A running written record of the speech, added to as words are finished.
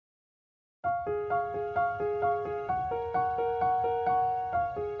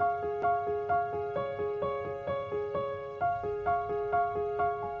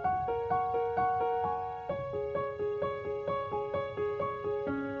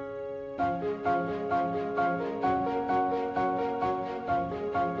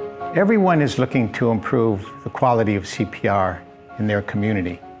Everyone is looking to improve the quality of CPR in their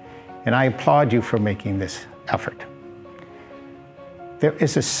community, and I applaud you for making this effort. There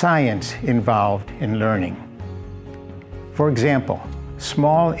is a science involved in learning. For example,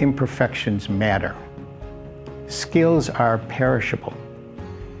 small imperfections matter. Skills are perishable.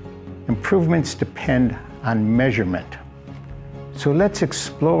 Improvements depend on measurement. So let's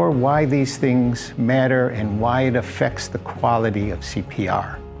explore why these things matter and why it affects the quality of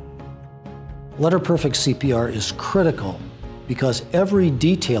CPR. Letter-perfect CPR is critical because every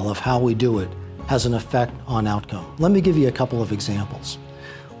detail of how we do it has an effect on outcome. Let me give you a couple of examples.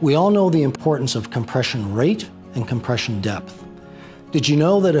 We all know the importance of compression rate and compression depth. Did you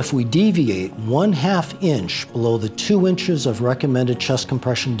know that if we deviate 1/2 inch below the 2 inches of recommended chest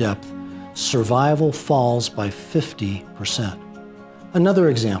compression depth, survival falls by 50%? Another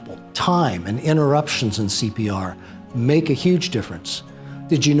example, time and interruptions in CPR make a huge difference.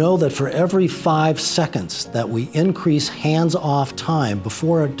 Did you know that for every 5 seconds that we increase hands-off time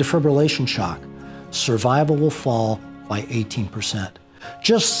before a defibrillation shock, survival will fall by 18%?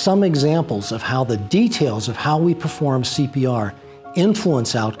 Just some examples of how the details of how we perform CPR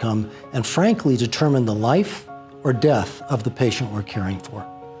influence outcome and frankly determine the life or death of the patient we're caring for.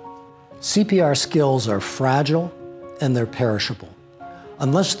 CPR skills are fragile and they're perishable.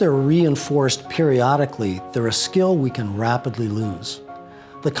 Unless they're reinforced periodically, they're a skill we can rapidly lose.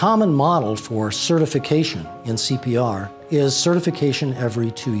 The common model for certification in CPR is certification every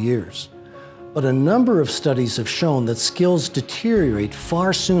 2 years. But a number of studies have shown that skills deteriorate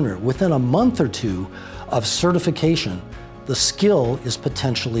far sooner. Within a month or two of certification, the skill is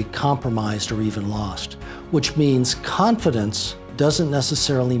potentially compromised or even lost, which means confidence doesn't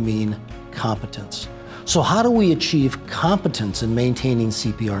necessarily mean competence. So how do we achieve competence in maintaining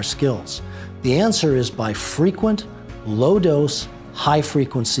CPR skills? The answer is by frequent, low-dose,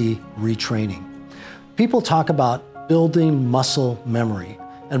 high-frequency retraining. People talk about building muscle memory,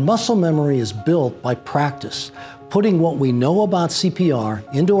 and muscle memory is built by practice, putting what we know about CPR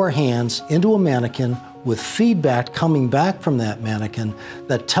into our hands, into a mannequin, with feedback coming back from that mannequin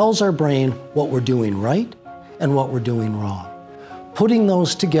that tells our brain what we're doing right and what we're doing wrong. Putting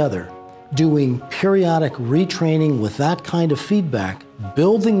those together, doing periodic retraining with that kind of feedback,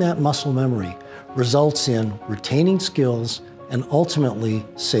 building that muscle memory, results in retaining skills and ultimately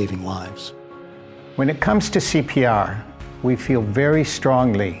saving lives. When it comes to CPR, we feel very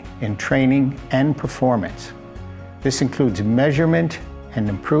strongly in training and performance. This includes measurement and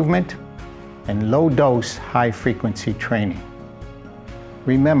improvement and low-dose, high-frequency training.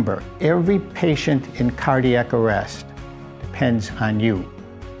 Remember, every patient in cardiac arrest depends on you.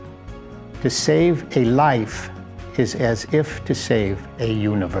 To save a life is as if to save a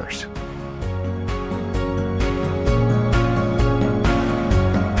universe.